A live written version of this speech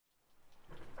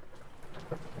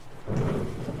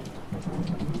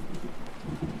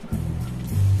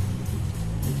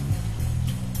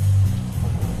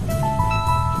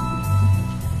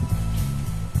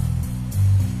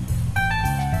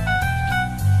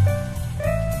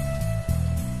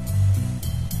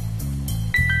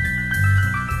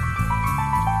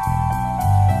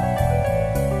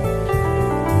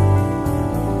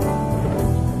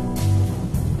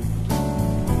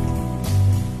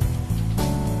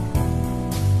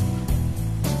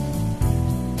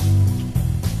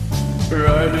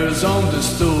Riders on the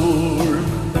storm,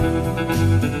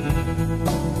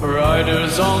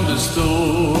 riders on the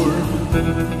storm.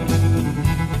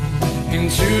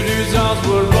 Into this house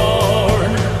we're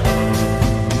born,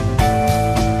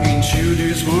 into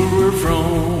this world we're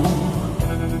from.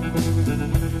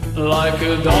 Like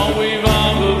a dog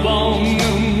without a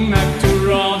bone, neck to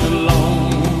run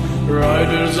alone.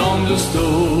 Riders on the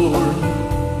storm.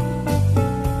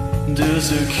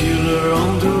 There's a killer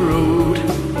on the road.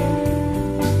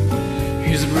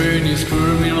 His brain is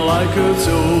squirming like a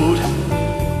toad.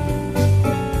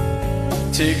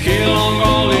 Take a long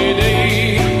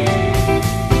holiday.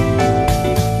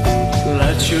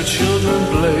 Let your children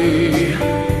play.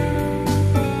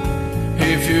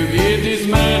 If you give this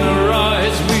man a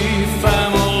rise, we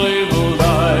family will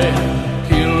die.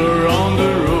 Killer on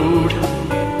the road.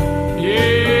 Yeah.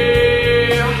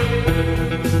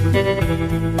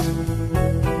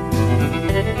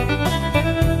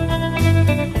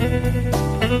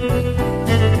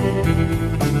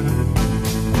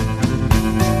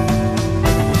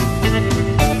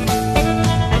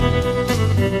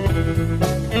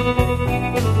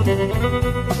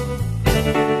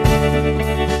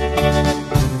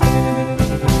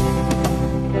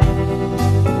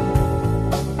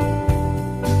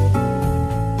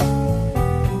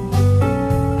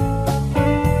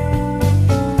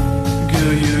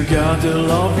 You gotta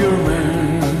love your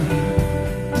man.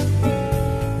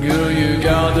 Girl, you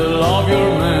gotta love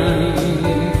your man.